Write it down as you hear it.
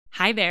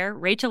Hi there,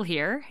 Rachel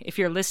here. If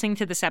you're listening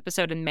to this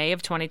episode in May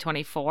of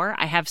 2024,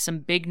 I have some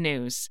big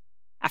news.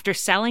 After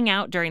selling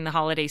out during the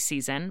holiday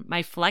season,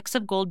 my Flecks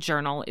of Gold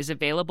journal is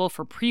available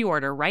for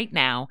pre-order right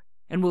now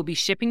and will be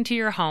shipping to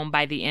your home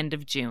by the end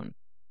of June.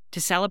 To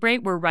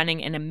celebrate, we're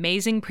running an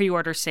amazing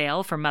pre-order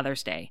sale for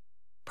Mother's Day.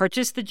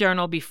 Purchase the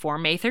journal before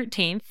May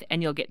 13th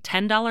and you'll get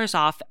 $10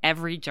 off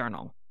every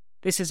journal.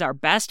 This is our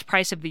best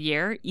price of the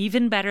year,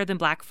 even better than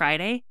Black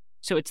Friday,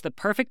 so it's the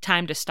perfect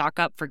time to stock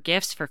up for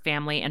gifts for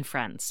family and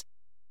friends.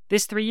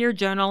 This 3-year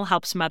journal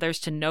helps mothers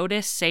to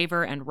notice,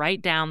 savor, and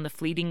write down the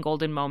fleeting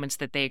golden moments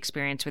that they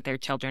experience with their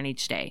children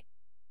each day.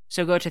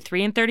 So go to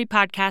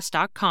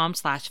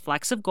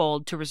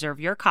 3in30podcast.com/flecksofgold to reserve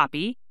your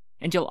copy,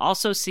 and you'll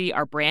also see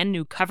our brand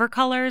new cover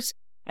colors,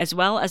 as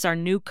well as our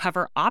new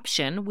cover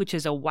option, which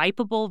is a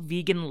wipeable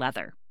vegan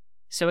leather.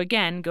 So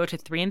again, go to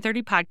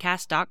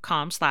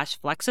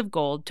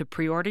 3in30podcast.com/flecksofgold to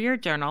pre-order your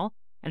journal,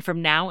 and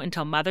from now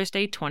until Mother's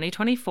Day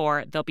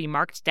 2024, they'll be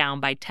marked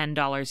down by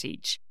 $10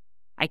 each.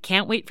 I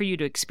can't wait for you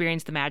to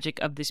experience the magic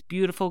of this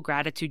beautiful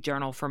gratitude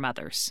journal for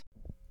mothers.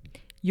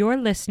 You're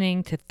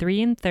listening to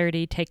 3 in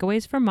 30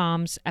 Takeaways for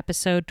Moms,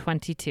 episode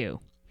 22,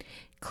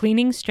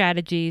 Cleaning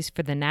Strategies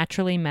for the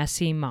Naturally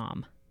Messy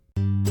Mom.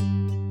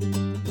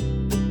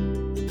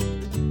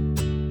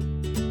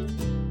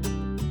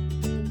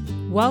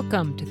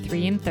 Welcome to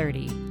 3 in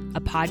 30,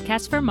 a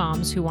podcast for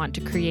moms who want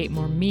to create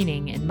more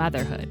meaning in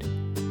motherhood.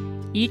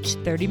 Each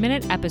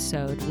 30-minute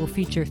episode will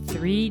feature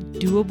 3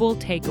 doable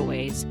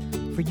takeaways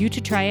for you to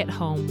try at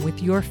home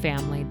with your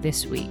family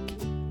this week.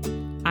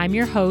 I'm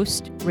your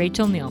host,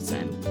 Rachel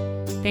Nielsen.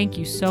 Thank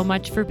you so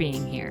much for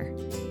being here.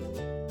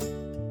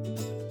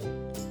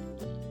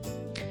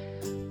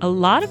 A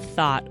lot of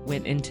thought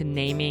went into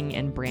naming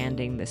and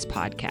branding this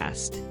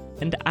podcast,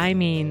 and I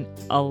mean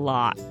a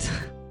lot.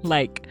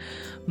 Like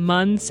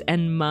months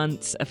and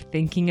months of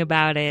thinking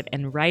about it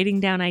and writing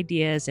down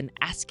ideas and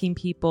asking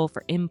people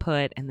for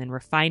input and then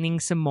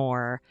refining some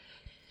more.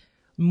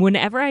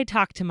 Whenever I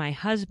talk to my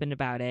husband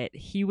about it,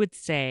 he would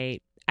say,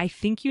 I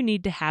think you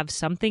need to have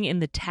something in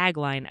the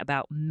tagline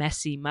about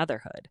messy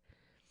motherhood.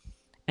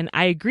 And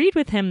I agreed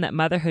with him that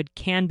motherhood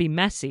can be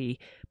messy,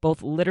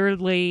 both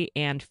literally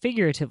and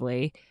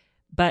figuratively,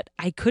 but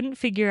I couldn't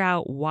figure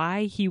out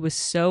why he was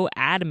so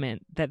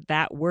adamant that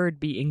that word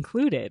be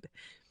included.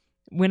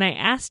 When I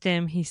asked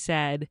him, he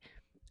said,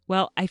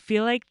 well, I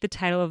feel like the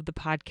title of the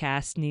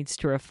podcast needs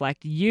to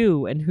reflect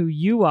you and who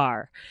you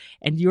are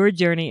and your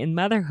journey in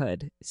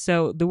motherhood.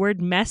 So the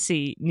word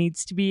messy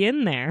needs to be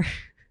in there.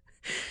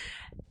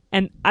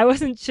 And I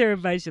wasn't sure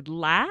if I should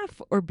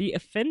laugh or be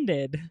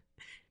offended.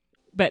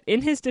 But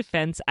in his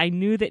defense, I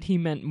knew that he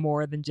meant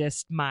more than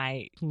just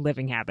my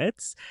living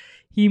habits.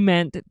 He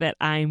meant that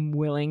I'm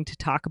willing to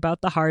talk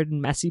about the hard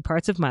and messy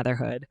parts of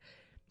motherhood.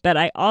 But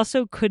I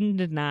also couldn't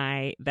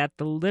deny that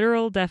the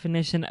literal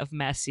definition of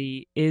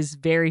messy is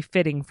very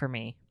fitting for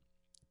me.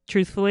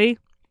 Truthfully,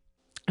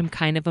 I'm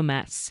kind of a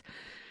mess.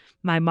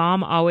 My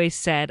mom always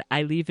said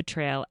I leave a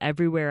trail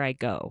everywhere I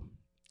go.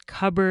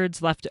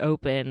 Cupboards left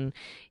open,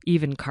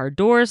 even car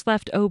doors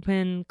left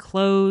open,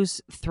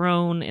 clothes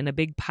thrown in a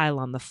big pile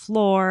on the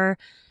floor.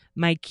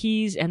 My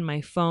keys and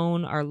my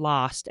phone are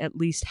lost at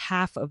least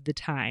half of the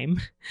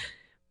time.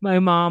 My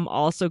mom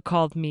also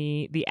called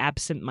me the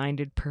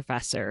absent-minded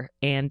professor,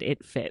 and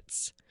it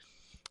fits.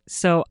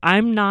 So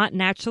I'm not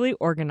naturally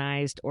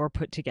organized or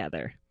put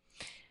together.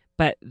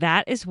 But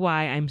that is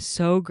why I'm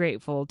so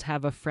grateful to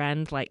have a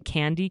friend like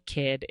Candy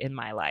Kidd in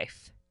my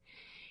life.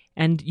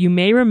 And you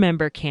may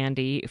remember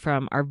Candy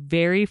from our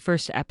very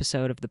first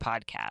episode of the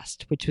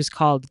podcast, which was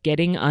called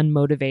Getting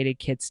Unmotivated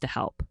Kids to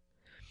Help.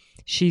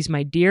 She's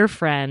my dear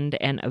friend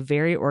and a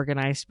very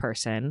organized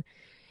person,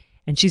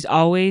 and she's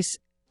always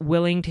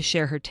willing to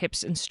share her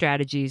tips and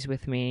strategies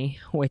with me,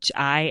 which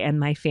I and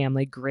my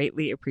family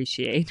greatly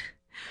appreciate.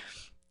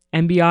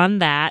 And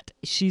beyond that,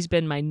 she's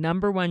been my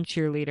number one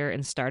cheerleader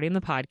in starting the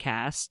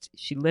podcast.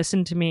 She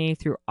listened to me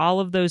through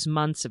all of those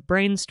months of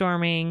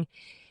brainstorming,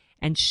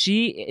 and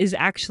she is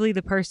actually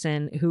the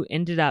person who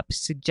ended up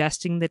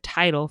suggesting the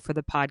title for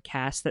the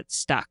podcast that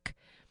stuck,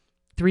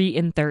 3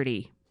 in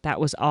 30. That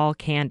was all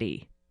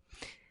Candy.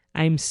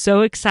 I'm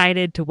so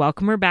excited to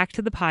welcome her back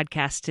to the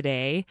podcast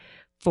today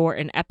for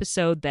an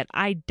episode that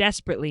I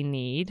desperately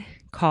need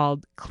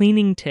called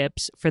Cleaning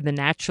Tips for the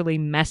Naturally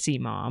Messy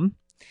Mom.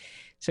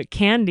 So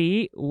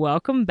Candy,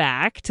 welcome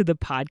back to the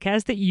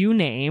podcast that you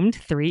named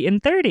 3 in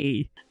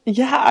 30.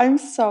 Yeah, I'm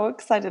so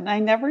excited. I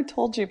never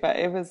told you, but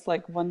it was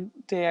like one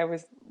day I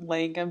was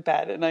laying in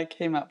bed and I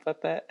came up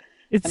with it.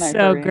 It's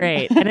so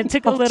great. And it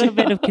took a little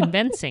bit of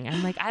convincing.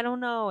 I'm like, I don't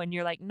know. And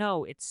you're like,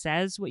 no, it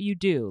says what you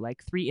do,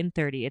 like 3 in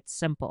 30. It's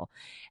simple.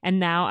 And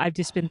now I've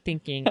just been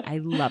thinking, I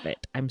love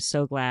it. I'm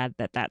so glad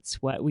that that's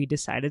what we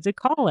decided to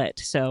call it.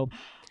 So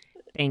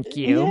thank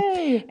you.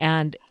 Yay.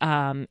 And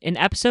in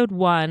episode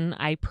 1,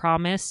 I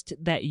promised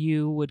that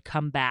you would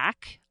come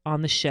back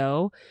on the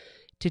show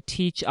to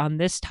teach on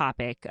this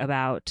topic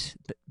about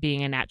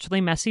being a naturally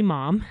messy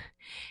mom.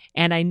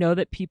 And I know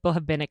that people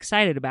have been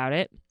excited about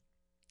it.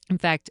 In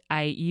fact,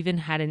 I even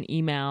had an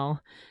email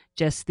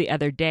just the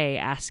other day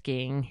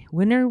asking,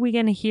 when are we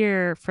going to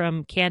hear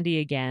from Candy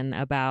again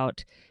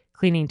about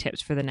cleaning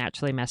tips for the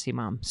naturally messy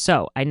mom?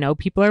 So I know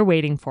people are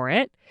waiting for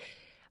it.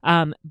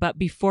 But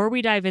before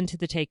we dive into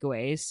the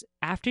takeaways,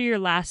 after your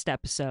last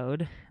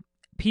episode,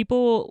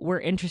 people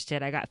were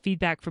interested. I got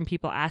feedback from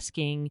people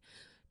asking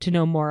to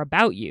know more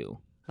about you.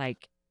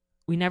 Like,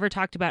 we never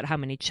talked about how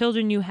many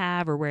children you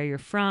have or where you're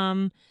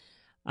from,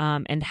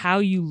 and how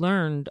you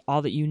learned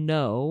all that you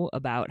know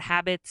about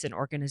habits and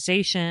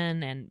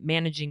organization and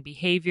managing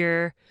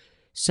behavior.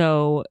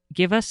 So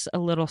give us a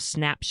little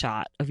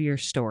snapshot of your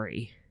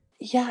story.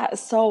 Yeah,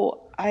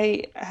 so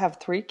I have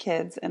 3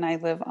 kids and I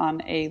live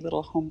on a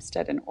little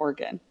homestead in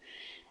Oregon.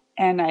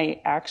 And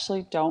I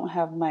actually don't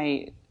have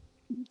my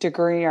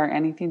degree or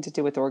anything to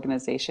do with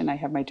organization. I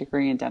have my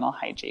degree in dental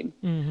hygiene.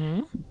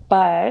 Mm-hmm.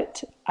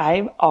 But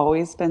I've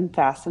always been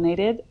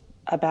fascinated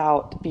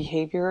about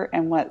behavior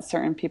and what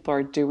certain people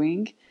are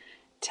doing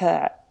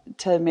to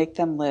make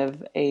them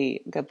live a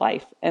good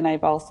life. And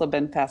I've also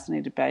been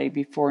fascinated by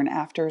before and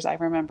afters. I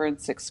remember in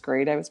 6th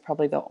grade, I was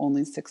probably the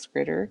only 6th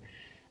grader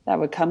that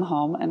would come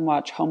home and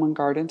watch Home and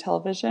Garden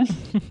television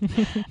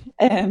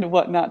and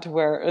what not to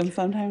wear. And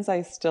sometimes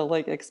I still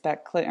like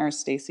expect Clint or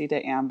Stacy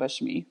to ambush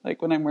me,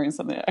 like when I'm wearing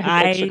something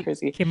extra I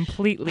crazy.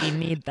 completely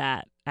need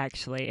that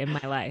actually in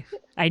my life.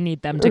 I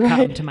need them to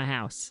come to Right. my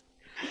house.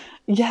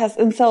 Yes.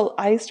 And so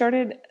I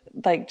started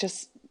like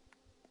just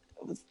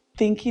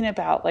thinking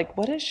about like,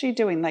 what is she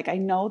doing? Like, I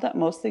know that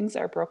most things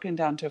are broken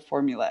down to a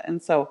formula.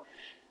 And so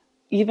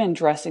even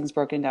dressing's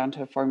broken down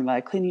to a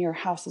formula. Cleaning your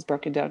house is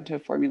broken down to a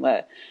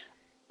formula.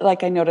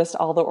 Like I noticed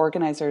all the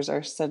organizers are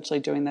essentially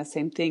doing the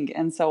same thing.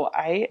 And so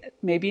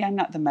maybe I'm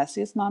not the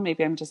messiest mom,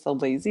 maybe I'm just the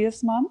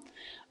laziest mom,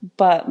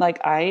 but like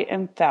I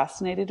am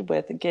fascinated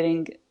with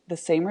getting the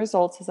same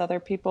results as other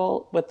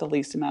people with the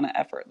least amount of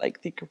effort, like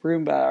think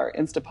Roomba or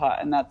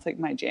Instapot, and that's like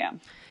my jam.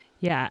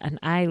 Yeah, and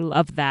I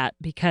love that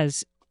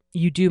because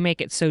you do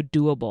make it so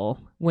doable.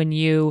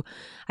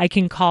 I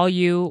can call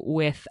you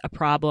with a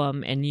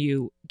problem and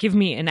you give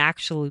me an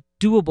actual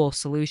doable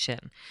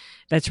solution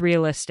that's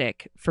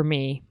realistic for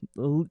me,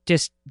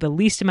 just the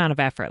least amount of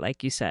effort,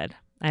 like you said.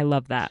 I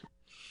love that.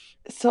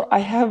 So I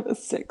have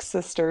 6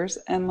 sisters,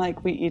 and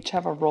like we each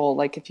have a role.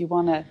 Like if you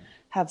want to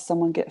have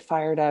someone get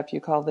fired up,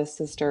 you call this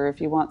sister.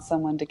 If you want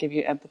someone to give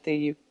you empathy,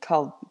 you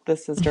call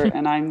this sister.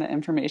 And I'm the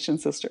information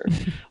sister,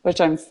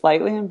 which I'm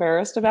slightly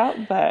embarrassed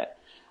about, but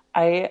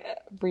I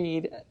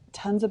read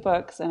tons of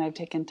books and I've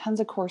taken tons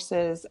of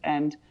courses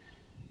and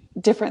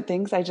different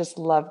things. I just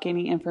love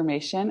gaining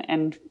information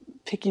and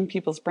picking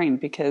people's brain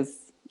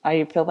because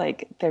I feel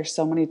like there's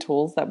so many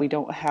tools that we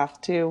don't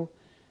have to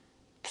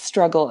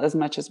struggle as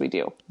much as we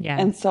do. Yeah.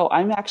 And so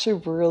I'm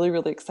actually really,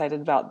 really excited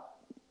about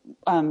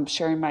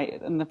sharing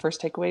in the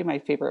first takeaway, my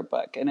favorite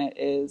book, and it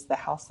is The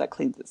House That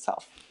Cleans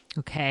Itself.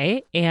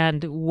 Okay.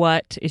 And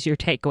what is your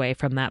takeaway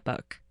from that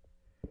book?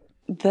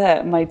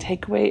 My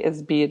takeaway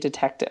is be a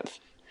detective.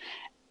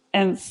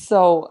 And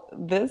so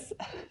this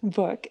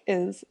book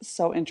is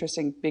so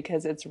interesting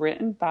because it's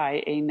written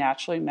by a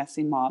naturally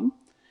messy mom.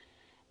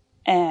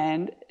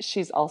 And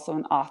she's also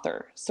an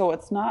author. So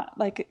it's not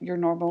like your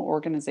normal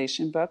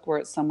organization book where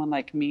it's someone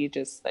like me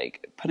just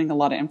like putting a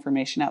lot of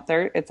information out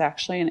there. It's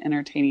actually an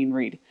entertaining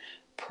read.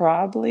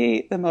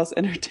 Probably the most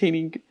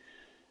entertaining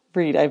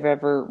read I've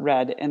ever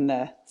read in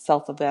the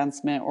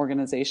self-advancement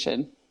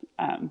organization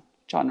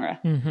genre.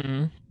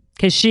 Mm-hmm.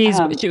 Because she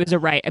was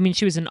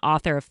she was an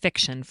author of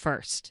fiction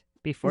first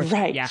before.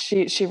 Right. Yeah.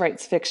 She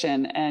writes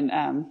fiction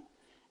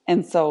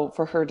and so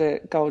for her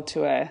to go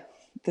to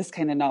this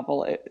kind of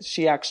novel,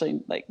 she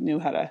actually like knew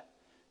how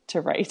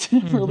to write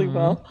really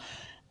well.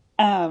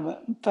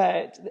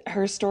 But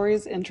her story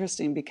is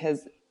interesting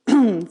because,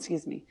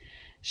 excuse me,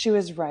 she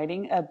was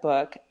writing a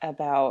book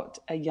about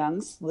a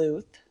young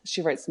sleuth.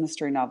 She writes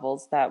mystery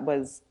novels that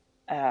was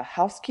a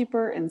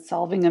housekeeper and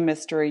solving a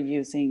mystery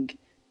using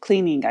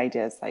cleaning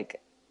ideas,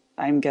 like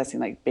I'm guessing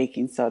like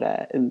baking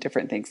soda and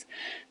different things.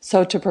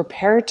 So to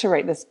prepare to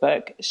write this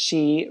book,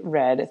 she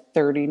read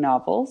 30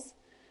 novels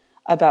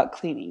about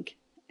cleaning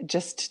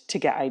just to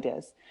get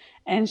ideas.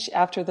 And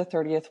after the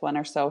 30th one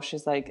or so,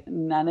 she's like,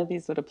 none of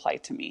these would apply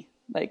to me.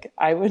 Like,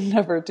 I would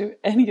never do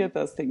any of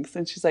those things.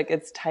 And she's like,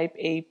 it's type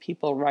A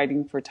people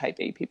writing for type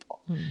A people.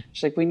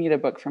 She's like, we need a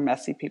book for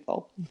messy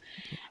people.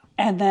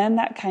 And then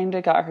that kind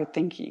of got her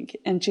thinking.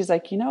 And she's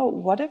like,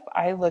 what if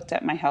I looked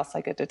at my house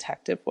like a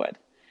detective would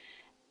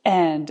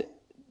and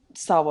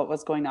saw what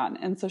was going on?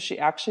 And so she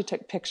actually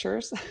took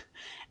pictures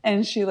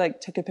and she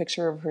like took a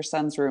picture of her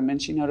son's room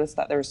and she noticed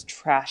that there was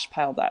trash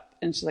piled up.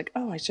 And she's like,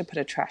 oh, I should put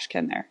a trash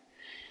can there.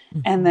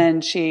 Mm-hmm. And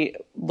then she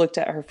looked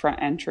at her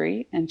front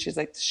entry and she's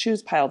like, the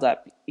shoes piled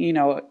up,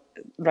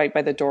 right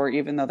by the door,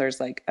 even though there's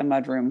like a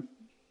mudroom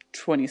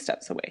 20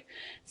 steps away.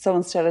 So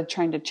instead of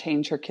trying to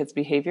change her kid's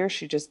behavior,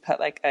 she just put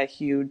like a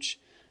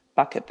huge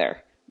bucket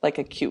there, like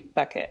a cute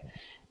bucket.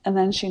 And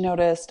then she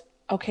noticed,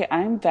 okay,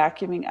 I'm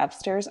vacuuming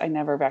upstairs. I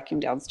never vacuum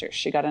downstairs.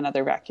 She got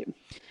another vacuum.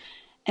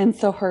 And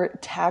so her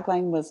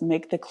tagline was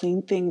make the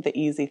clean thing the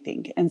easy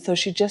thing. And so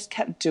she just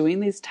kept doing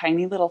these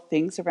tiny little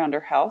things around her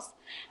house.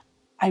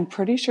 I'm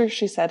pretty sure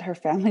she said her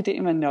family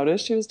didn't even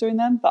notice she was doing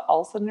them, but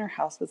all of a sudden her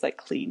house was like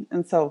clean.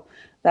 And so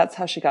that's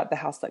how she got the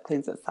house that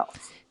cleans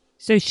itself.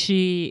 So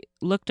she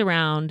looked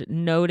around,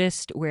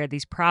 noticed where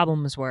these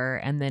problems were,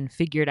 and then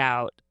figured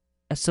out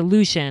a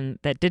solution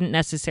that didn't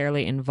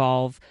necessarily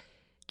involve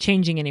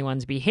changing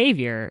anyone's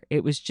behavior.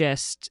 It was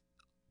just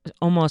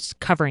almost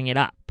covering it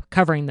up,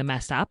 covering the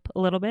mess up a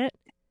little bit.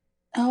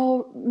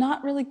 Oh,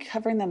 not really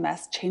covering the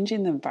mess,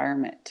 changing the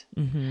environment.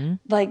 Mm-hmm.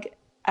 Like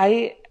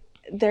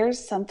there's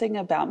something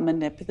about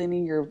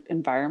manipulating your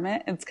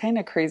environment. It's kind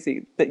of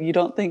crazy that you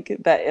don't think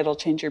that it'll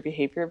change your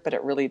behavior, but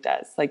it really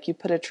does. Like you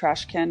put a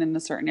trash can in a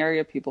certain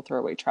area, people throw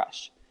away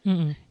trash.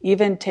 Mm-mm.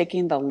 Even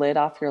taking the lid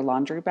off your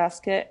laundry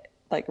basket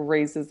like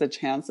raises the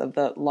chance of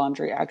the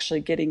laundry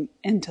actually getting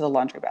into the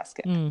laundry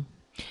basket.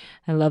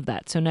 I love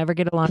that. So never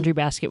get a laundry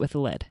basket with a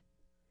lid.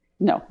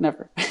 No,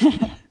 never.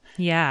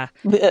 Yeah.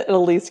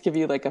 It'll at least give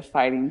you like a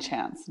fighting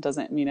chance.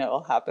 Doesn't mean it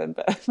will happen,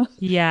 but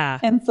yeah.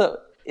 And so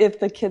if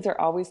the kids are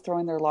always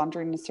throwing their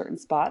laundry in a certain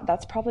spot,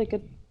 that's probably a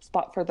good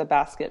spot for the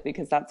basket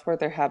because that's where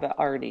their habit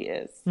already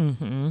is.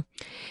 Mm-hmm.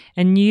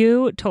 And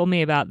you told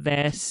me about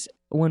this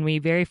when we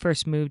very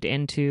first moved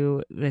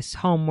into this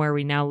home where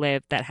we now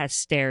live that has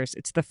stairs.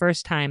 It's the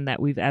first time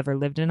that we've ever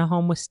lived in a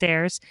home with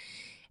stairs.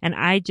 And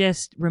I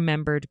just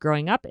remembered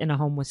growing up in a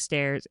home with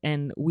stairs,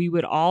 and we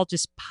would all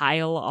just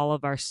pile all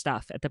of our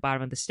stuff at the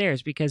bottom of the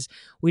stairs because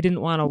we didn't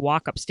want to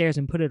walk upstairs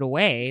and put it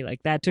away.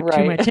 Like that took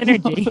too much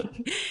energy.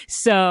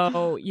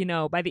 So,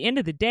 by the end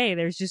of the day,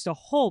 there's just a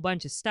whole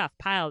bunch of stuff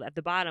piled at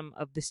the bottom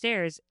of the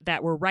stairs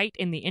that were right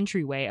in the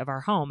entryway of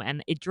our home.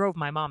 And it drove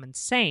my mom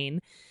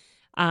insane.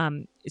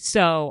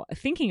 So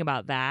thinking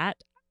about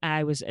that,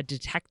 I was a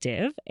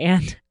detective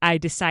and I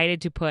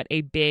decided to put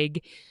a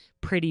big,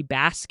 pretty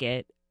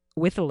basket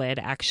with a lid,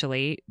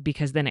 actually,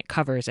 because then it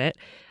covers it,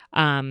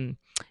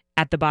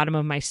 at the bottom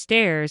of my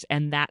stairs.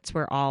 And that's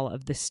where all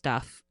of the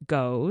stuff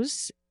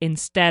goes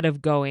instead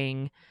of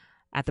going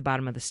at the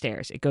bottom of the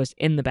stairs. It goes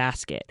in the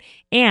basket.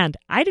 And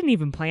I didn't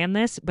even plan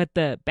this, but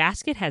the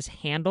basket has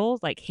handles,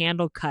 like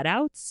handle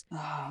cutouts.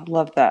 Oh,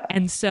 love that.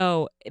 And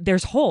so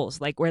there's holes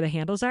like where the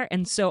handles are.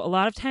 And so a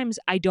lot of times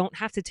I don't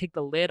have to take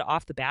the lid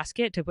off the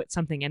basket to put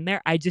something in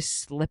there. I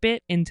just slip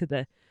it into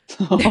the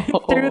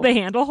through the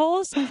handle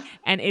holes,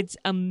 and it's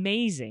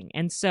amazing.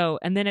 And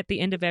then at the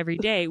end of every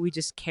day, we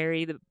just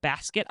carry the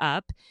basket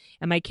up,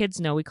 and my kids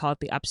know we call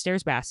it the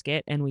upstairs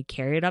basket, and we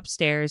carry it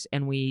upstairs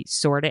and we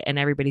sort it, and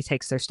everybody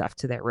takes their stuff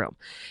to their room.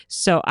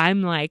 So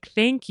I'm like,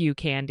 thank you,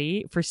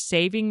 Candy, for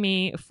saving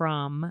me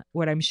from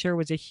what I'm sure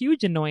was a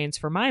huge annoyance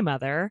for my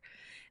mother,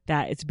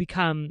 that it's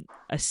become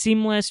a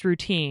seamless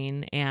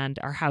routine, and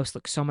our house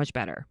looks so much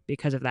better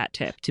because of that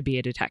tip to be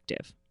a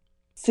detective.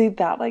 See,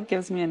 that like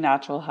gives me a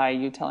natural high,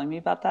 you telling me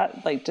about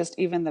that. Like just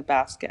even the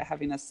basket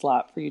having a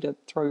slot for you to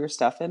throw your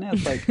stuff in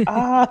is like,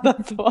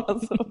 that's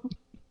awesome.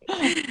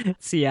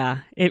 So yeah,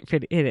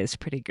 it is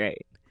pretty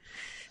great.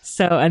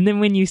 So, and then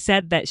when you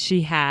said that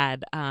she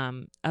had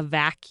a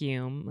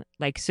vacuum,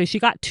 so she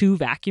got 2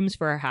 vacuums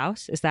for her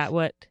house. Is that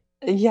what?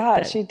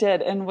 Yeah, she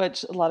did. And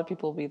which a lot of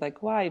people will be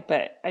like, why?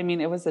 But I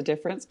mean, it was a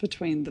difference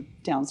between the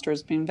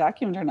downstairs being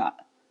vacuumed or not.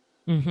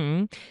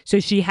 Mm-hmm. So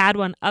she had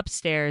one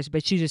upstairs,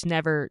 but she just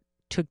never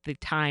took the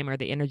time or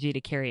the energy to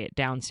carry it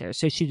downstairs.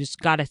 So she just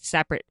got a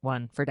separate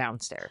one for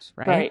downstairs,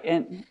 right?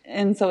 Right.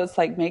 And so it's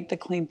like make the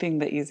clean thing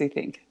the easy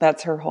thing.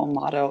 That's her whole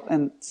motto.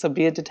 And so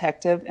be a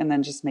detective and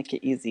then just make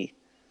it easy.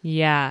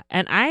 Yeah.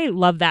 And I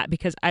love that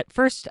because at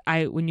first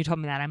when you told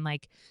me that, I'm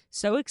like,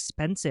 so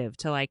expensive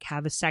to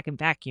have a second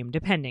vacuum,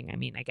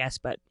 depending, I guess,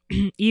 but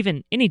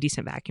even any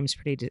decent vacuum is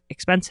pretty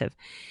expensive.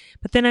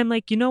 But then I'm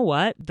like, you know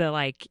what?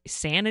 The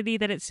sanity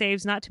that it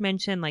saves, not to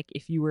mention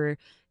if you were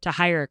to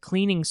hire a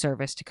cleaning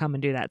service to come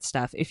and do that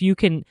stuff, if you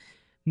can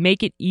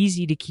make it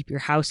easy to keep your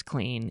house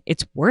clean,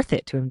 it's worth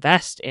it to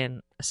invest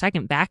in a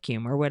second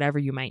vacuum or whatever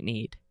you might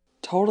need.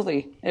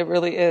 Totally. It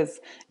really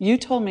is. You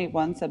told me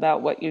once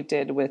about what you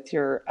did with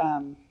your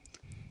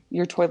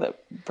toilet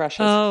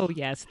brushes. Oh,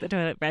 yes, the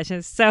toilet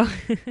brushes. So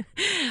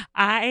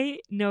I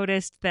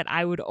noticed that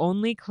I would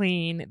only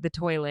clean the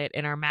toilet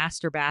in our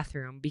master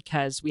bathroom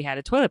because we had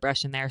a toilet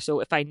brush in there. So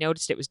if I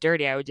noticed it was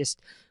dirty, I would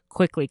just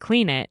quickly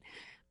clean it.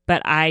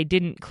 But I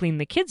didn't clean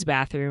the kids'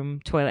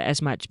 bathroom toilet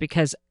as much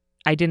because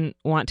I didn't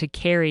want to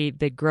carry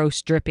the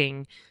gross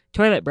dripping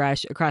toilet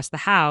brush across the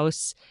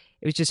house.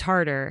 It was just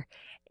harder.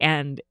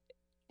 And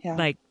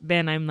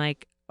then I'm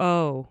like,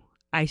 oh,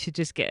 I should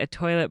just get a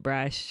toilet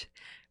brush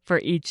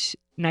for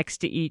next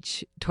to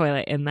each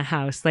toilet in the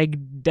house.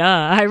 Duh.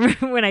 I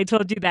remember when I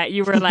told you that,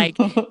 you were like,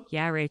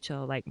 yeah,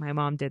 Rachel, my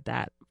mom did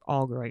that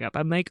all growing up.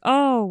 I'm like,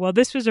 oh, well,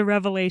 this was a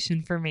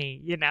revelation for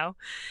me,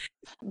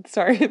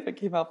 Sorry if it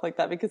came off like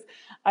that, because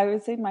I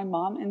would say my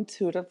mom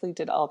intuitively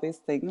did all these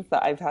things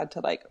that I've had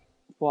to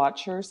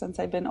watch her since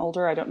I've been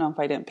older. I don't know if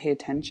I didn't pay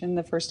attention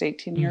the first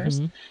 18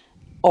 years.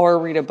 or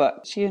read a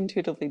book. She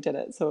intuitively did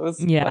it, so it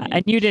was Yeah, funny.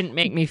 and you didn't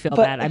make me feel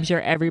But bad. I'm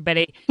sure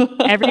everybody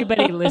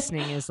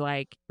listening is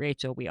like,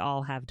 Rachel, we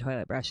all have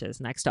toilet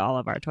brushes next to all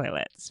of our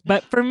toilets.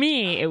 But for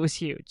me, it was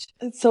huge.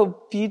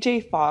 so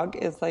BJ Fogg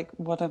is like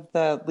one of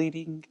the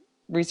leading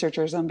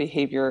researchers on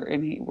behavior,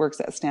 and he works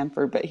at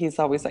Stanford, but he's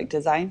always like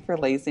designed for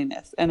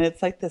laziness. And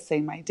it's like the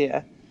same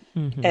idea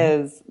Hmm.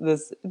 as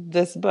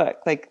this book,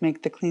 like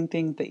make the clean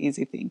thing the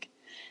easy thing.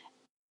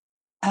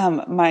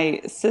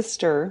 My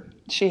sister,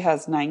 she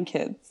has 9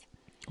 kids,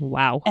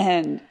 Wow.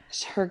 and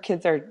her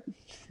kids are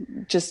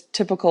just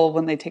typical.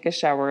 When they take a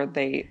shower,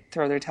 they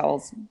throw their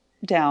towels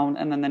down,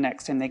 and then the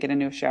next time they get a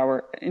new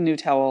shower, a new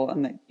towel,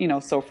 and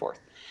so forth.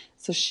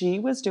 So she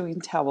was doing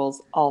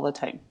towels all the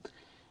time.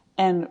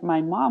 And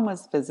my mom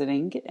was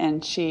visiting,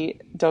 and she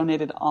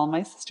donated all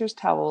my sister's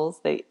towels.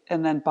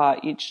 And then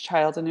bought each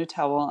child a new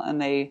towel, and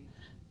they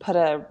put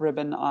a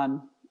ribbon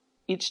on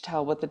each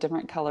towel with a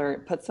different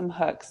color, put some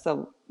hooks,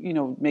 so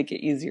make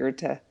it easier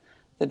to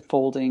than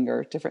folding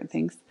or different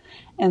things.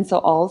 And so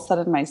all of a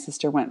sudden, my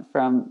sister went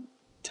from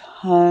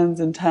tons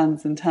and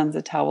tons and tons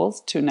of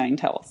towels to 9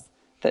 towels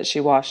that she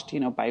washed,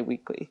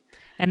 bi-weekly.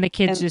 And the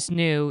kids And just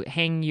knew,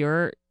 hang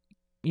your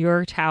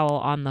towel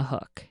on the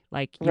hook,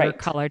 like your right,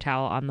 color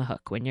towel on the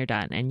hook when you're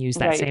done, and use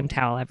that right. same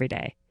towel every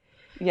day.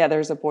 Yeah,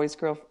 there's a boys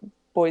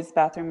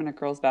bathroom and a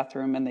girls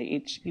bathroom, and they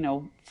each,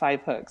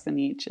 5 hooks in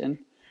each. And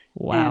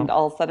Wow.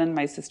 all of a sudden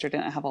my sister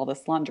didn't have all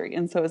this laundry.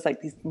 And so it was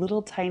like these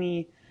little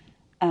tiny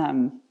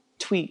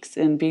tweaks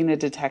in being a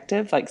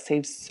detective, like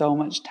saves so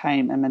much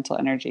time and mental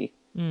energy.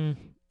 Mm,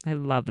 I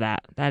love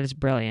that. That is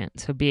brilliant.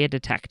 So be a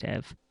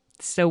detective.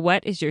 So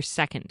what is your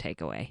second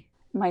takeaway?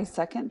 My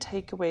second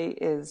takeaway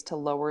is to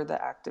lower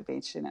the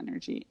activation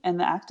energy. And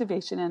the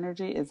activation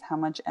energy is how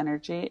much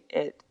energy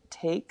it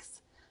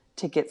takes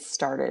to get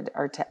started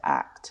or to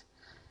act.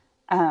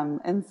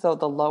 And so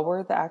the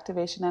lower the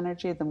activation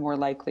energy, the more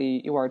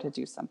likely you are to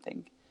do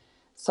something.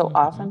 So Hmm.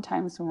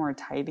 oftentimes when we're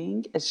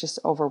tidying, it's just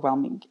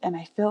overwhelming. And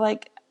I feel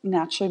like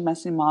naturally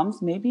messy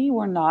moms, maybe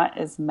we're not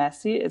as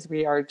messy as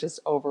we are just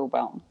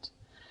overwhelmed.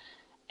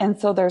 And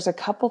so there's a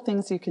couple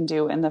things you can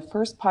do. In the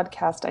first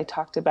podcast, I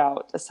talked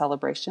about a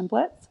celebration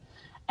blitz,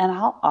 and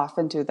I'll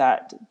often do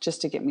that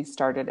just to get me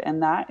started.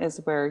 And that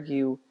is where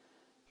you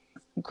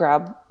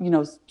grab,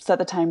 set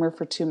the timer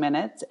for 2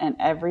 minutes, and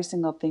every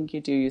single thing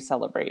you do, you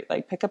celebrate.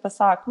 Like pick up a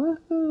sock,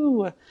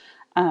 woohoo!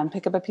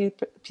 Pick up a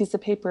piece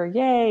of paper,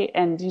 yay!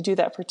 And you do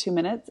that for 2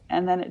 minutes,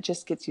 and then it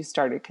just gets you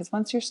started. Because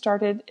once you're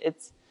started,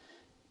 it's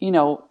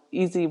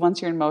easy.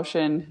 Once you're in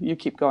motion, you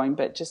keep going.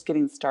 But just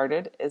getting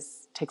started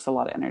takes a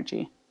lot of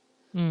energy.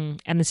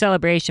 And the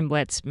celebration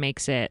blitz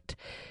makes it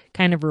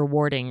kind of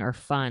rewarding or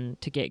fun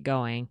to get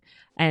going.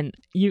 And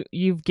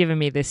you've given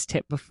me this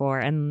tip before,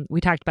 and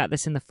we talked about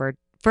this in the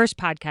first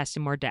podcast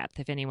in more depth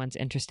if anyone's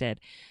interested.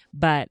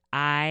 But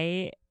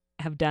I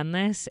have done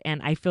this,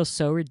 and I feel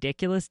so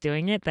ridiculous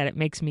doing it that it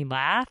makes me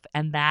laugh,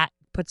 and that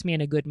puts me in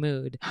a good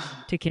mood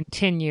to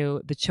continue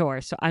the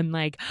chore. So I'm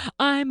like,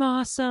 I'm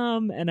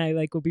awesome, and I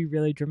like will be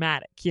really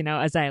dramatic,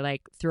 as I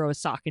like throw a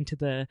sock into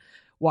the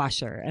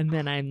washer, and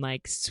then I'm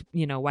like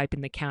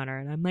wiping the counter,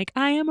 and I'm like,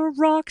 I am a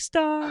rock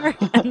star.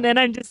 And then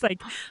I'm just like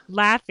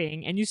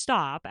laughing, and you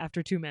stop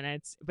after 2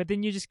 minutes, but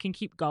then you just can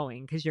keep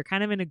going because you're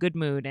kind of in a good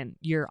mood and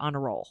you're on a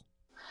roll.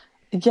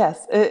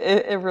 Yes,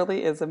 it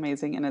really is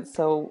amazing, and it's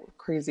so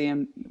crazy.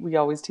 And we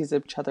always tease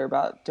each other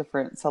about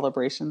different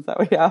celebrations that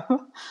we have,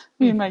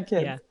 me and my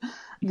kids. Yeah.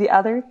 The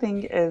other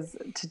thing is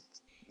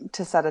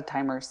to set a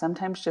timer.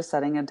 Sometimes just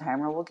setting a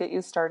timer will get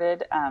you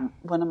started.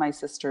 One of my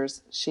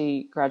sisters,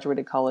 she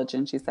graduated college,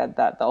 and she said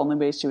that the only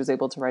way she was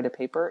able to write a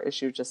paper is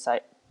she would just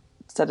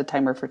set a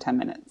timer for 10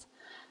 minutes.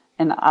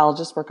 And I'll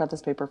just work out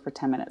this paper for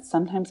 10 minutes.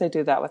 Sometimes I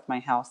do that with my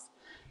house.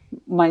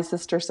 My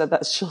sister said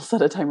that she'll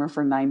set a timer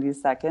for 90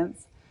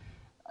 seconds.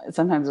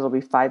 Sometimes it'll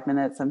be 5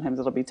 minutes, sometimes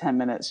it'll be 10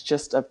 minutes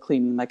just of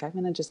cleaning. Like, I'm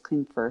going to just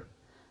clean for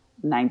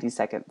 90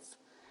 seconds.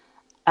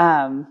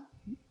 Um,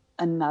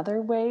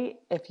 Another way,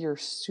 if you're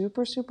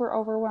super, super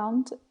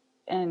overwhelmed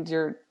and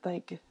you're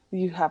like,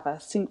 you have a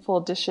sink full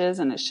of dishes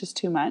and it's just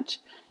too much,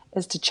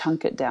 is to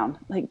chunk it down.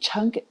 Like,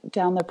 chunk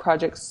down the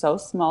project so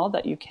small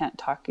that you can't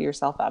talk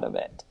yourself out of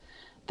it.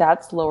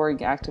 That's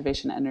lowering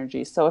activation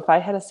energy. So if I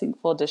had a sink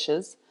full of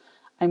dishes,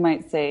 I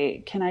might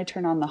say, can I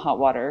turn on the hot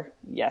water?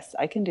 Yes,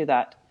 I can do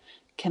that.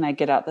 Can I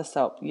get out the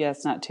soap?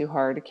 Yes, not too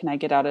hard. Can I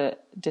get out a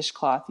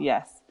dishcloth?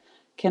 Yes.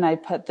 Can I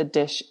put the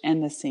dish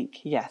in the sink?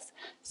 Yes.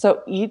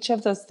 So each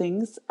of those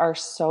things are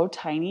so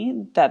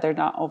tiny that they're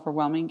not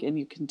overwhelming and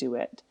you can do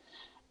it.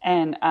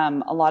 And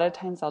a lot of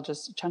times I'll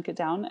just chunk it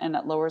down and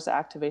it lowers the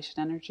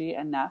activation energy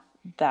enough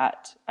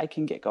that I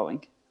can get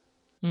going.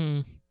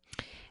 Mm.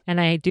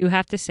 And I do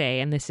have to say,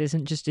 and this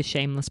isn't just a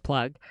shameless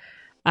plug,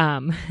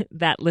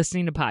 that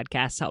listening to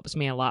podcasts helps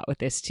me a lot with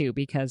this too,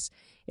 because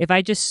if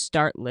I just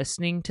start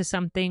listening to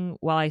something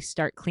while I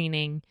start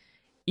cleaning,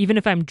 even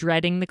if I'm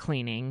dreading the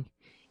cleaning,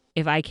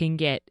 if I can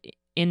get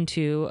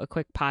into a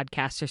quick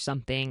podcast or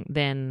something,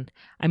 then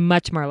I'm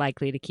much more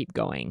likely to keep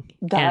going.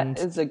 That And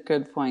is a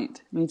good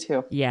point. Me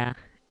too. yeah.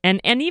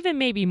 And even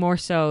maybe more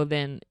so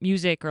than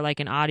music or like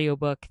an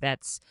audiobook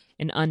that's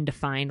an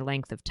undefined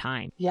length of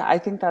time. Yeah, I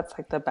think that's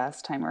like the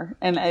best timer.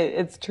 And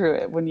it's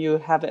true. When you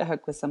have it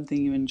hooked with something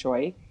you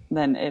enjoy,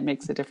 then it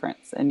makes a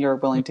difference and you're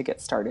willing to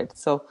get started.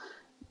 So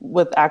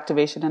with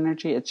activation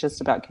energy, it's just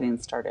about getting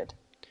started.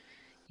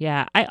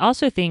 Yeah, I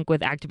also think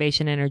with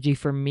activation energy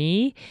for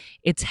me,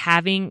 it's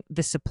having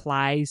the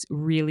supplies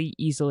really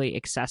easily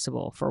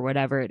accessible for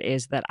whatever it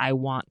is that I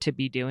want to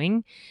be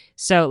doing.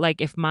 So, like,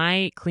 if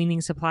my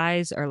cleaning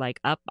supplies are like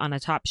up on a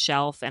top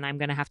shelf and I'm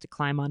going to have to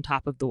climb on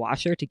top of the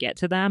washer to get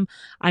to them,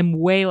 I'm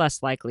way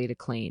less likely to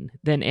clean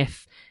than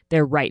if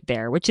they're right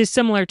there, which is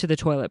similar to the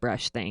toilet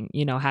brush thing,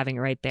 having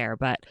it right there.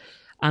 But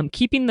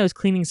keeping those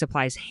cleaning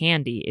supplies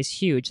handy is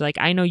huge. Like,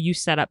 I know you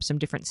set up some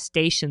different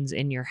stations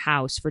in your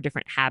house for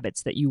different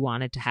habits that you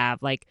wanted to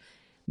have, like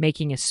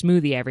making a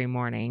smoothie every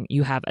morning.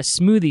 You have a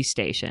smoothie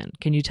station.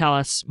 Can you tell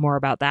us more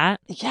about that?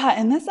 Yeah,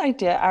 and this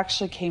idea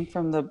actually came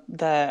from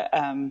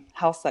the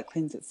house that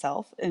cleans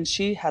itself, and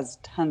she has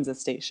tons of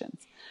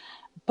stations.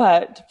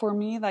 But for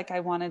me, like I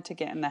wanted to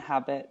get in the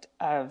habit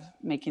of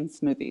making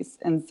smoothies,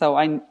 and so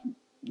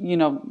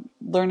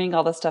learning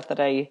all the stuff that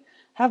I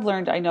have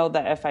learned, I know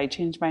that if I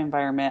change my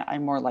environment,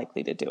 I'm more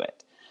likely to do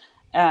it.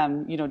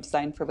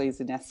 Designed for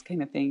laziness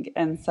kind of thing.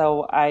 And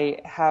so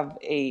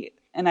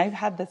and I've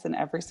had this in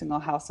every single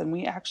house, and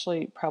we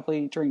actually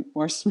probably drink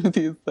more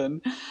smoothies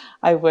than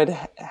I would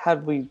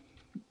had we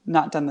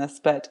not done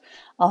this, but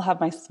I'll have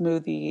my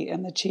smoothie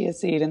and the chia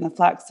seed and the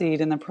flax seed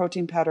and the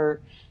protein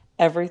powder,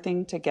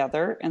 everything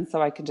together. And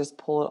so I can just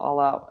pull it all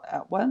out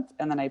at once,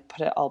 and then I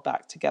put it all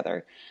back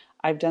together.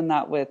 I've done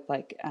that with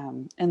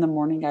in the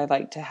morning, I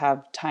like to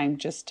have time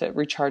just to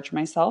recharge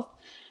myself.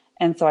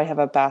 And so I have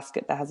a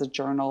basket that has a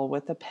journal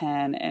with a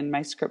pen and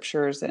my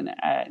scriptures and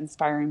an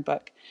inspiring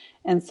book.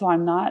 And so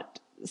I'm not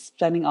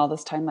spending all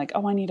this time like,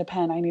 oh, I need a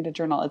pen, I need a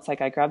journal. It's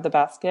like I grab the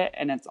basket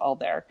and it's all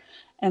there.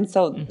 And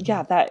so,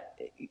 yeah, that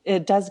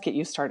it does get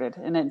you started,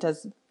 and it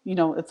does,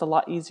 it's a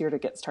lot easier to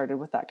get started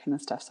with that kind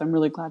of stuff. So I'm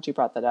really glad you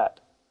brought that up.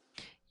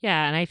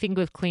 Yeah. And I think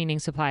with cleaning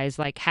supplies,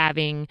 like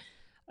having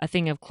a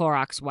thing of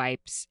Clorox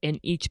wipes in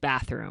each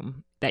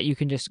bathroom that you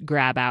can just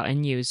grab out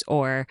and use,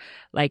 or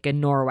like a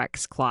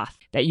Norwex cloth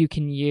that you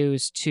can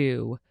use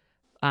to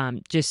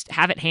just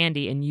have it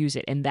handy and use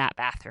it in that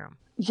bathroom.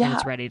 Yeah, and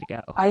it's ready to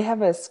go. I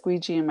have a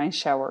squeegee in my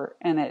shower,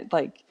 and it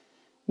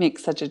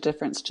makes such a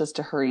difference just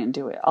to hurry and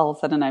do it. All of a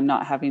sudden, I'm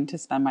not having to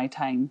spend my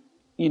time,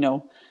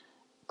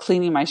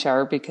 cleaning my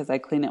shower, because I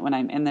clean it when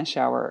I'm in the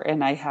shower,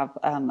 and I have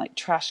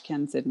trash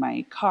cans in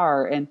my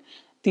car, and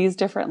these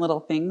different little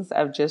things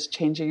of just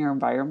changing your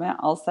environment.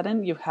 All of a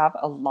sudden, you have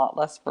a lot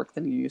less work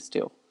than you used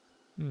to.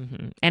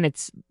 Mm-hmm. And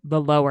it's the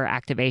lower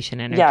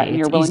activation energy. Yeah, and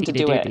you're it's willing easy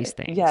to do it. These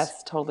things.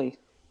 Yes, totally.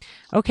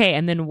 Okay,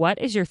 and then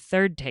what is your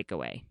third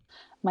takeaway?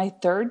 My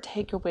third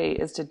takeaway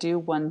is to do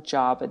one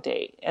job a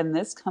day. And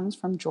this comes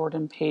from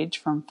Jordan Page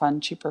from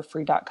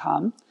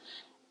funcheaperfree.com.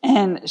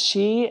 And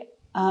she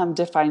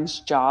defines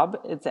job.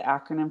 It's an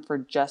acronym for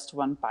just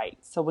one bite.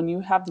 So when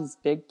you have these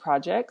big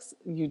projects,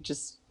 you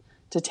just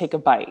to take a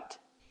bite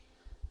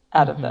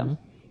out of them.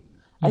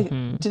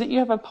 Didn't you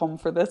have a poem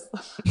for this?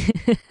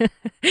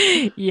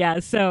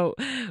 Yeah. So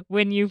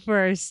when you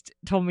first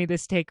told me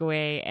this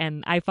takeaway,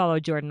 and I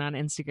follow Jordan on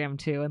Instagram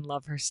too and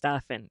love her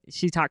stuff. And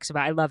she talks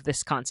about, I love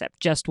this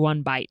concept, just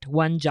one bite,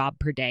 one job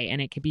per day.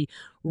 And it could be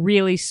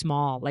really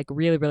small, like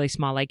really, really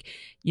small, like,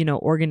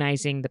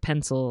 organizing the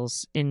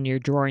pencils in your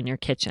drawer in your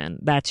kitchen.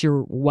 That's your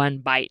one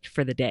bite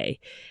for the day.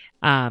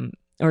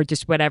 Or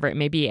just whatever it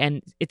may be.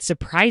 And it's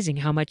surprising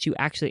how much you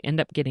actually end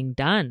up getting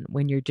done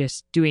when you're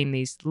just doing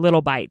these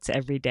little bites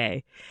every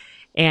day.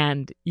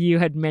 And you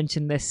had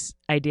mentioned this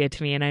idea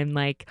to me, and I'm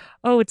like,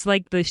 oh, it's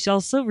like the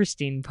Shel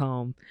Silverstein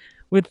poem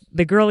with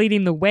the girl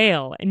eating the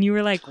whale. And you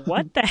were like,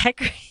 what the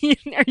heck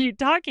are you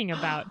talking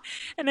about?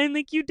 And I'm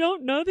like, you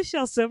don't know the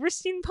Shel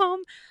Silverstein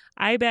poem?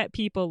 I bet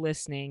people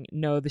listening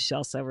know the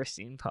Shel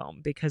Silverstein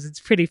poem because it's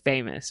pretty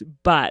famous.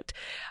 But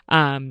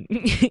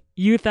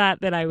you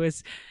thought that I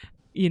was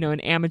an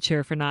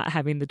amateur for not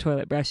having the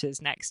toilet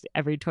brushes next to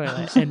every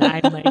toilet. And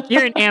I'm like,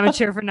 you're an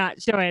amateur for not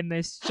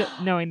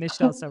knowing the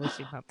Shel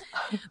Silverstein poem.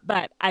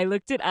 But I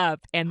looked it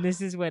up, and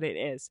this is what it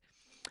is.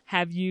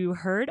 Have you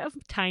heard of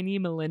tiny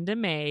Melinda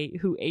May,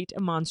 who ate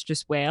a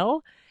monstrous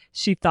whale?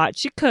 She thought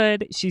she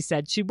could. She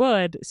said she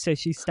would. So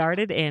she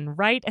started in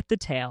right at the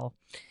tail.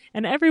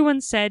 And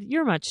everyone said,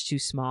 you're much too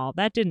small.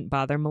 That didn't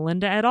bother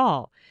Melinda at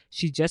all.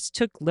 She just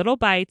took little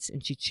bites,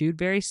 and she chewed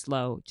very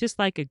slow, just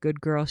like a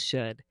good girl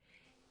should.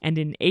 And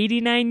in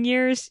 89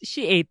 years,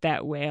 she ate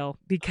that whale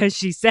because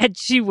she said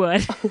she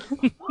would.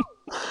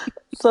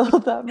 So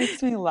that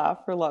makes me laugh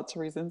for lots of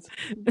reasons.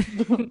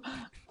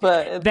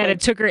 But that it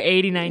took her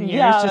 89 years.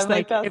 Yeah, just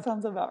that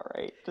sounds about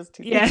right. Just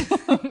to yeah.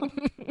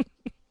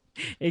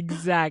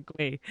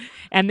 Exactly.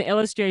 And the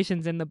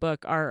illustrations in the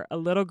book are a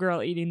little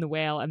girl eating the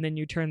whale, and then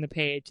you turn the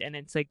page and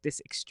it's like this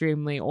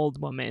extremely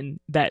old woman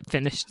that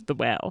finished the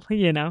whale,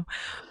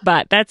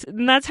 But that's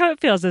how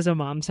it feels as a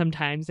mom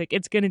sometimes. Like,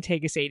 it's going to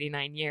take us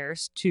 89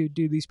 years to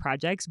do these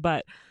projects,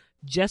 but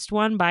just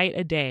one bite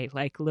a day,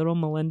 like little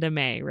Melinda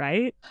May,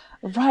 right?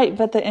 Right.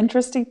 But the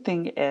interesting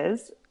thing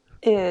is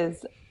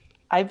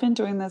I've been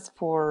doing this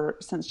for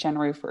since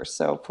January 1st.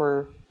 So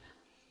for,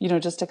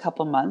 just a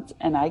couple months,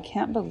 and I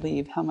can't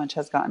believe how much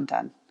has gotten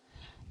done.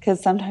 Because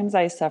sometimes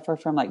I suffer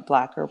from like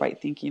black or white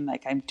thinking,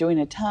 like I'm doing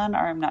a ton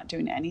or I'm not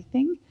doing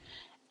anything.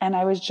 And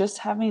I was just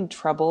having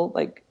trouble,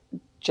 like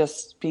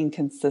just being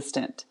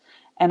consistent.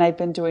 And I've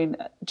been doing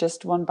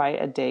just one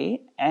bite a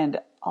day.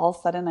 And all of a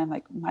sudden I'm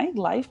like, my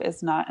life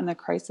is not in the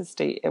crisis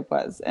state it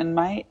was. And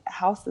my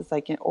house is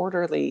like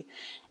orderly.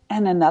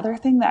 And another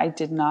thing that I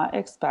did not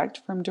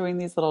expect from doing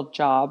these little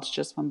jobs,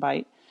 just one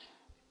bite,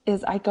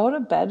 is I go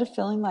to bed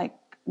feeling like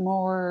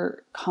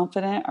more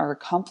confident or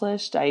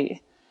accomplished.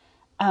 I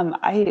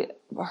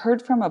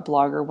heard from a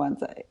blogger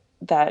once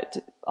that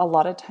a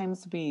lot of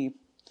times we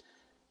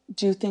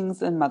do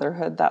things in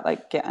motherhood that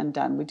like get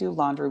undone. We do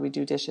laundry, we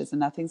do dishes, and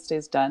nothing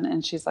stays done.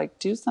 And she's like,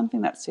 do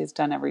something that stays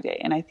done every day.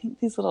 And I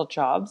think these little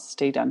jobs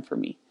stay done for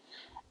me.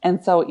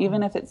 And so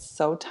even if it's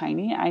so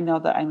tiny, I know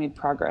that I made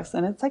progress,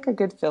 and it's like a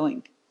good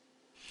feeling.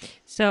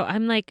 So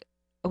I'm like,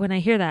 when I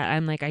hear that,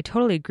 I'm like, I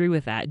totally agree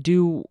with that.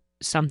 Do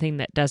something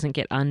that doesn't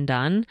get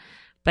undone.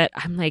 But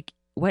I'm like,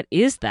 what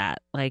is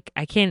that? Like,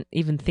 I can't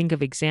even think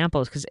of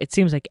examples because it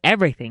seems like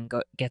everything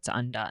gets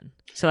undone.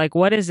 So like,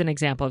 what is an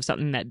example of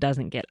something that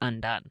doesn't get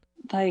undone?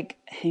 Like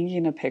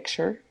hanging a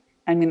picture.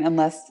 I mean,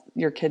 unless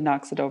your kid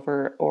knocks it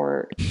over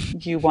or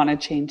you want to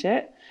change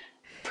it,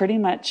 pretty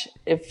much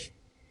if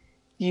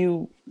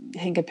you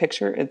hang a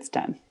picture, it's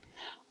done.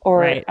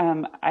 Or Right.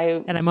 And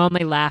I'm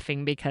only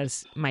laughing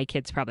because my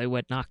kids probably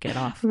would knock it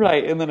off.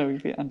 right, and then it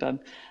would be undone.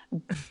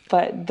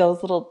 But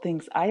those little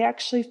things, I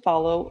actually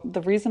follow.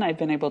 The reason I've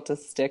been able to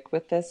stick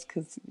with this,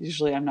 because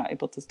usually I'm not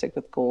able to stick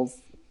with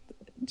goals,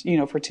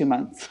 for 2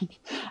 months.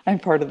 I'm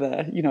part of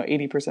the,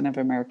 80% of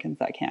Americans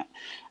that can't,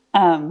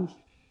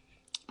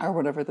 or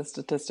whatever the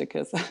statistic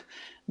is.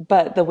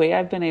 But the way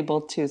I've been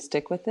able to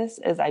stick with this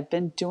is I've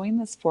been doing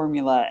this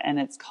formula, and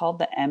it's called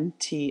the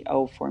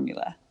MTO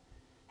formula.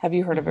 Have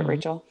you heard of it,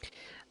 Rachel?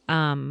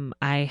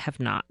 I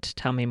have not.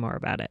 Tell me more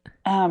about it.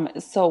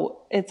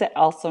 So it's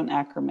also an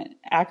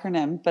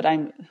acronym, but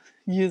I'm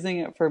using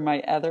it for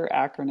my other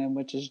acronym,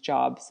 which is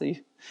JOB.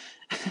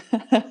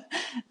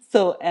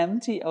 So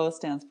MTO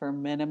stands for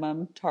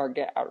minimum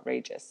target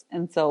outrageous.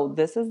 And so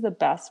this is the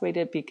best way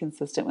to be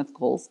consistent with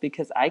goals,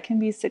 because I can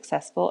be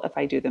successful if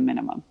I do the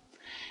minimum.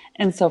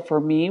 And so for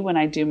me, when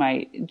I do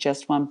my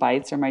just one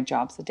bites or my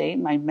jobs a day,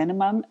 my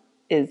minimum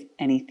is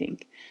anything.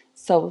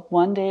 So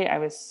one day I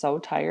was so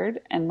tired,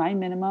 and my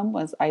minimum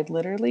was I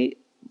literally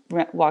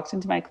walked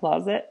into my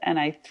closet and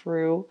I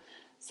threw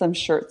some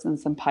shirts in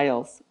some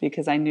piles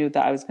because I knew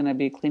that I was going to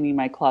be cleaning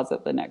my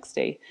closet the next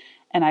day.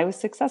 And I was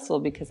successful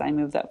because I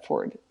moved that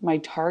forward. My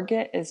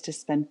target is to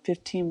spend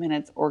 15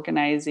 minutes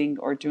organizing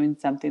or doing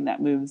something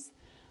that moves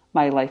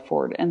my life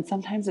forward. And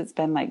sometimes it's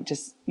been like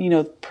just,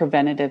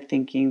 preventative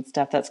thinking,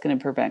 stuff that's going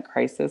to prevent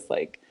crisis,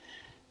 like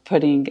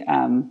putting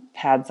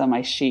pads on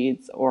my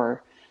sheets,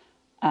 or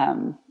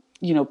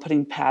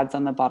putting pads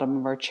on the bottom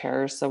of our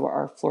chairs so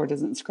our floor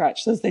doesn't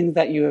scratch. Those things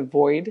that you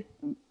avoid,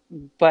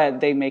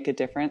 but they make a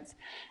difference.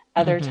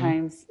 Other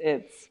times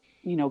it's,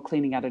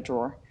 cleaning out a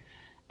drawer.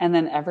 And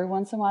then every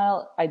once in a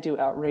while I do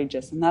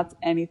outrageous, and that's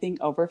anything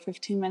over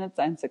 15 minutes,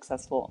 I'm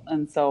successful.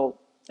 And so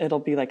it'll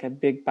be like a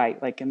big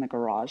bite, like in the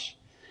garage.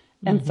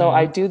 And so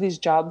I do these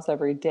jobs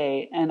every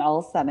day, and all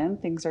of a sudden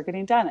things are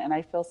getting done and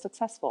I feel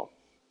successful.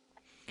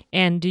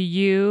 And do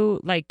you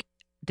like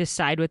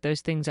decide what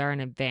those things are in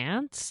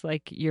advance,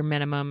 like your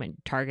minimum and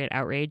target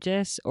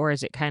outrageous? Or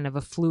is it kind of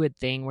a fluid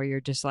thing where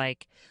you're just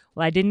like,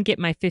 well, I didn't get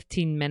my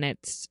 15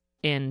 minutes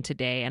in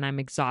today and I'm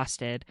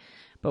exhausted,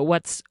 but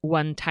what's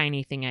one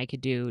tiny thing I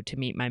could do to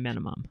meet my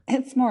minimum?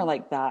 It's more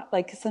like that.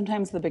 Like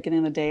sometimes at the beginning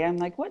of the day, I'm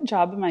like, what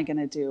job am I going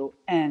to do?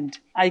 And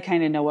I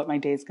kind of know what my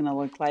day is going to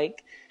look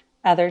like.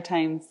 Other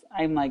times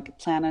I'm like,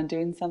 plan on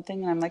doing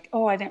something, and I'm like,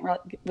 oh, I didn't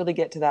really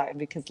get to that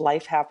because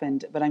life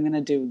happened, but I'm going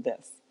to do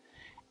this.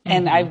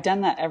 And I've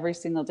done that every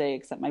single day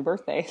except my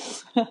birthday.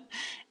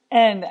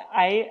 And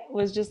I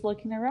was just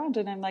looking around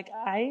and I'm like,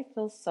 I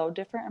feel so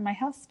different, and my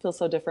house feels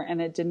so different.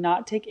 And it did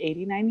not take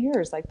 89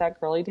 years like that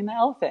girl eating the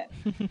elephant.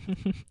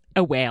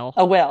 A whale.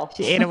 A whale.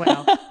 She ate a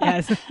whale.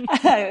 Yes.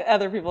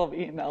 Other people have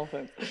eaten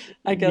elephants,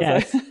 I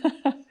guess. Yes.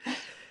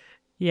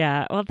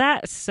 Yeah, well,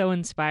 that's so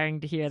inspiring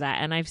to hear that.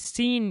 And I've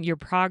seen your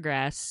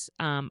progress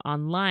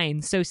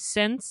online. So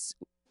since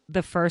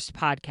the first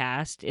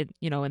podcast, in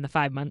the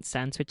 5 month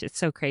sense, which is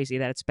so crazy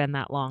that it's been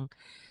that long,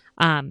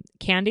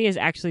 Candy has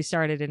actually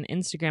started an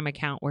Instagram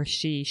account where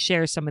she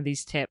shares some of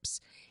these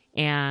tips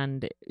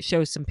and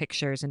shows some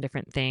pictures and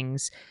different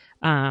things.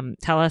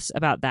 Tell us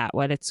about that.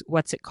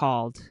 What's it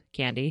called,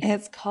 Candy?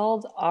 It's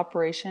called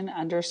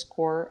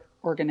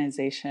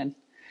Operation_Organization.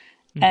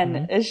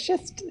 And it's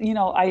just,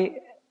 I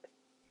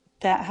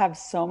that have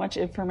so much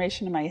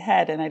information in my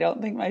head, and I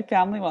don't think my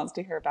family wants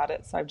to hear about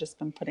it. So I've just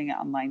been putting it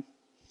online.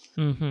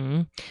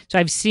 So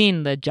I've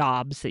seen the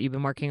jobs that you've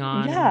been working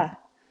on. Yeah.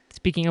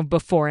 Speaking of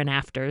before and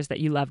afters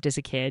that you loved as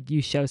a kid,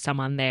 you show some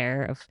on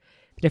there of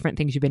different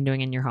things you've been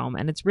doing in your home.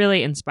 And it's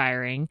really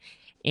inspiring.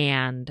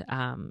 And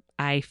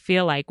I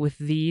feel like with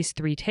these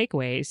 3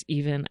 takeaways,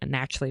 even a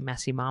naturally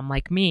messy mom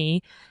like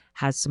me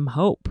has some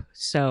hope.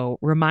 So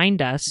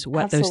remind us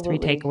what those 3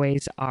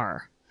 takeaways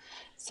are.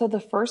 So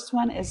the first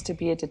one is to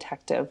be a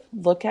detective.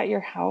 Look at your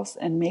house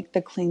and make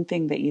the clean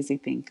thing the easy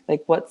thing.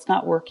 Like what's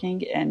not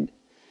working and,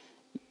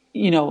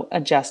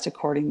 adjust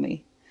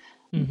accordingly.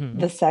 Mm-hmm.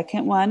 The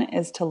second one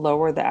is to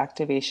lower the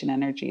activation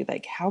energy.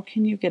 Like how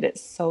can you get it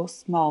so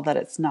small that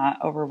it's not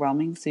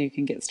overwhelming so you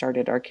can get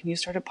started? Or can you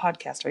start a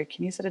podcast? Or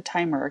can you set a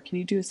timer? Or can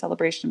you do a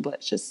celebration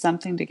blitz? Just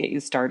something to get you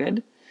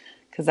started,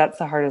 because that's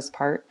the hardest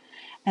part.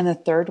 And the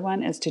third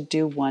one is to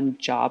do 1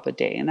 job a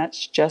day. And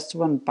that's just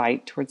 1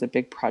 bite towards a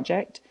big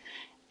project.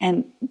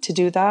 And to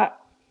do that,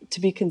 to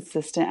be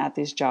consistent at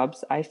these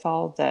jobs, I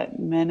follow the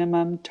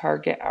minimum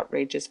target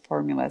outrageous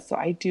formula. So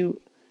I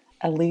do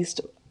at least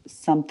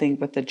something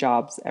with the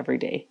jobs every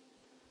day.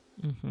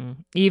 Mm-hmm.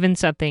 Even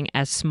something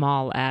as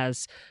small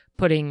as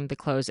putting the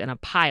clothes in a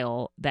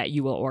pile that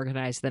you will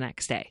organize the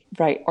next day.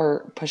 Right.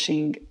 Or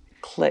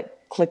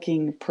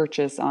clicking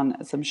purchase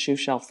on some shoe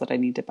shelves that I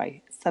need to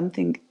buy.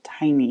 Something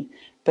tiny,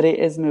 but it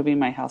is moving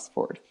my house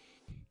forward.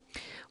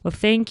 Well,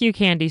 thank you,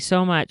 Candy,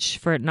 so much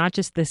for not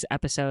just this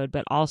episode,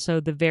 but also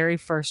the very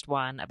first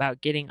one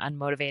about getting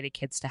unmotivated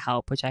kids to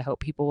help, which I hope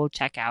people will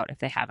check out if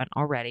they haven't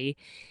already,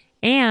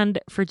 and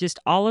for just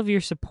all of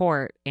your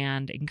support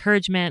and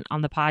encouragement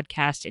on the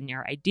podcast and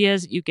your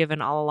ideas that you've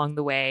given all along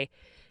the way.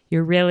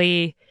 You're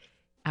really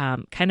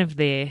kind of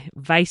the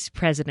vice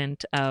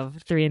president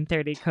of 3 in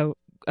 30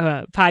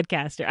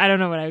 podcaster. I don't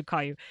know what I would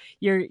call you.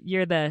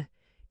 You're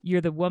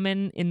the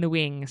woman in the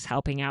wings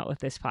helping out with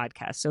this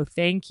podcast. So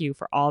thank you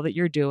for all that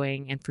you're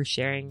doing and for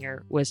sharing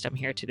your wisdom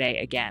here today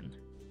again.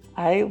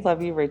 I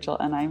love you, Rachel,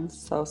 and I'm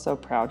so, so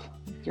proud.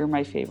 You're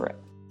my favorite.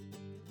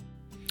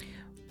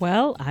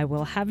 Well, I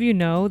will have you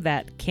know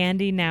that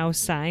Candy now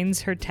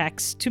signs her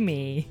text to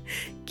me,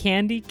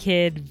 Candy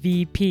Kid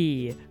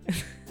VP.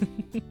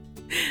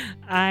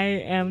 I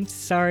am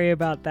sorry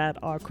about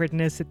that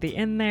awkwardness at the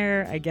end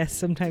there. I guess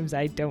sometimes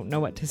I don't know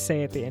what to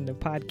say at the end of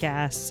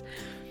podcasts.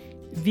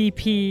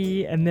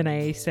 VP, and then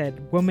I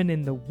said woman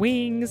in the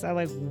wings. I'm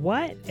like,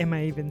 what am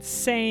I even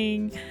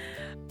saying?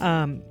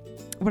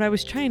 What I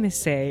was trying to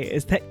say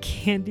is that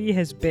Candy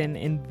has been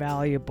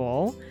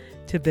invaluable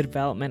to the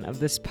development of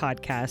this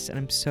podcast, and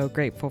I'm so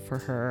grateful for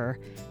her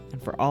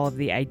and for all of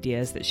the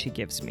ideas that she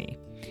gives me.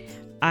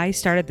 I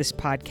started this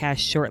podcast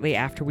shortly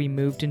after we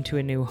moved into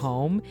a new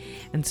home,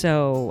 and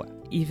so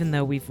even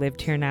though we've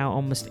lived here now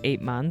almost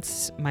 8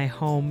 months, my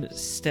home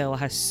still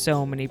has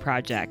so many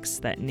projects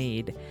that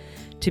need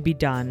to be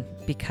done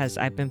because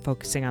I've been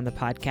focusing on the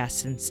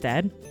podcast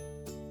instead.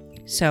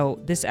 So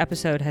this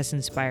episode has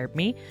inspired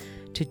me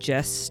to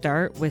just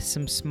start with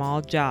some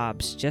small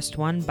jobs, just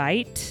 1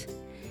 bite,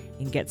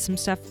 and get some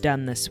stuff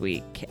done this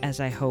week, as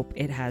I hope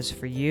it has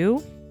for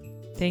you.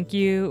 Thank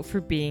you for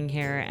being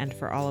here and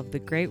for all of the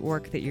great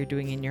work that you're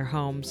doing in your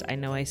homes. I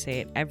know I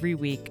say it every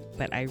week,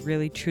 but I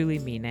really truly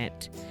mean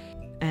it.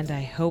 And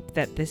I hope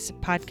that this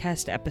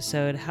podcast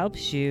episode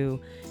helps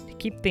you to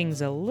keep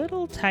things a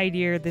little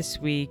tidier this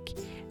week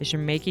as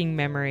you're making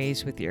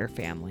memories with your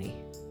family.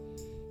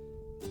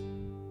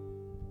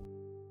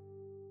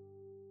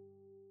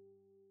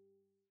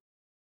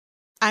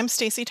 I'm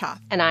Stacy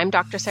Toth. And I'm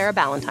Dr. Sarah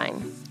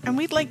Ballantyne. And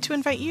we'd like to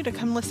invite you to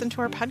come listen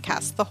to our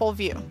podcast, The Whole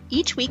View.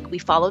 Each week, we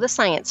follow the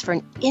science for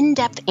an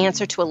in-depth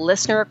answer to a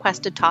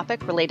listener-requested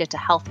topic related to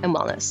health and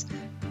wellness.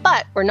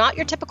 But we're not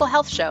your typical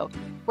health show.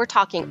 We're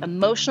talking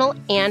emotional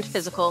and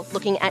physical,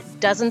 looking at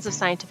dozens of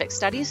scientific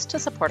studies to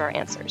support our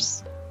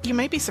answers. You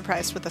might be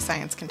surprised what the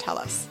science can tell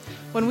us.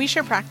 When we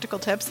share practical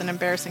tips and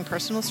embarrassing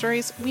personal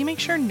stories, we make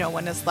sure no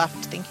one is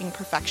left thinking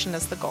perfection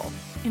is the goal.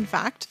 In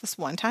fact, this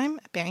one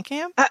time at band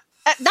camp...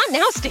 Not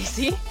now,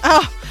 Stacy.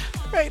 Oh,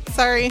 right,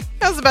 sorry.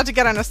 I was about to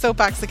get on a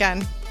soapbox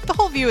again. The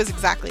Whole View is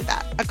exactly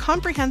that, a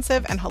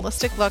comprehensive and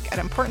holistic look at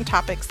important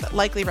topics that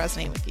likely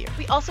resonate with you.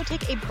 We also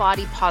take a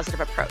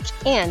body-positive approach,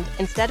 and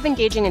instead of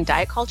engaging in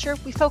diet culture,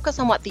 we focus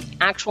on what the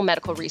actual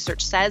medical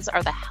research says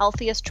are the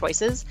healthiest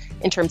choices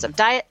in terms of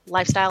diet,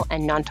 lifestyle,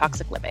 and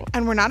non-toxic living.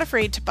 And we're not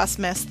afraid to bust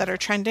myths that are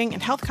trending in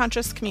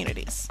health-conscious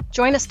communities.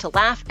 Join us to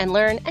laugh and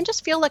learn and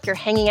just feel like you're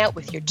hanging out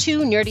with your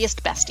 2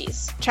 nerdiest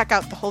besties. Check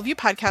out the Whole View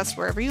podcast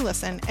wherever you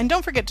listen, and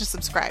don't forget to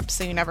subscribe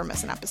so you never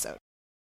miss an episode.